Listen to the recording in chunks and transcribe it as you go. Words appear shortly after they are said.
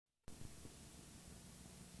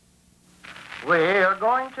We're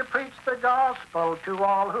going to preach the gospel to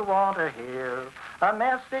all who want to hear, a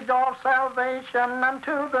message of salvation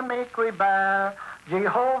unto the meek we bear.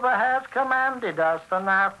 Jehovah has commanded us, and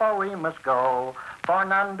therefore we must go, for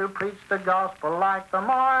none do preach the gospel like the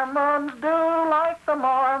Mormons do, like the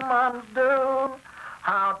Mormons do.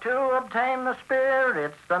 How to obtain the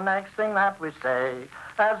Spirit's the next thing that we say,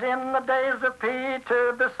 as in the days of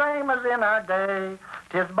Peter, the same as in our day.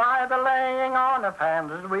 'Tis by the laying on of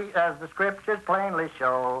hands as the Scriptures plainly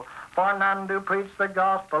show, for none do preach the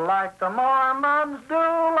gospel like the Mormons do,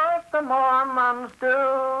 like the Mormons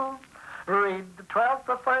do. Read the 12th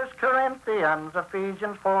of 1 Corinthians,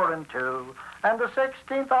 Ephesians 4 and 2, and the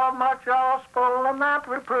 16th of Mark's Gospel, and that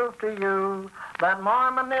will prove to you that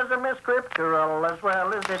Mormonism is scriptural as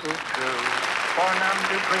well as it is true. For none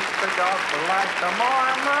do preach the gospel like the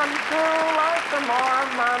Mormons do, like the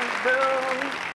Mormons do.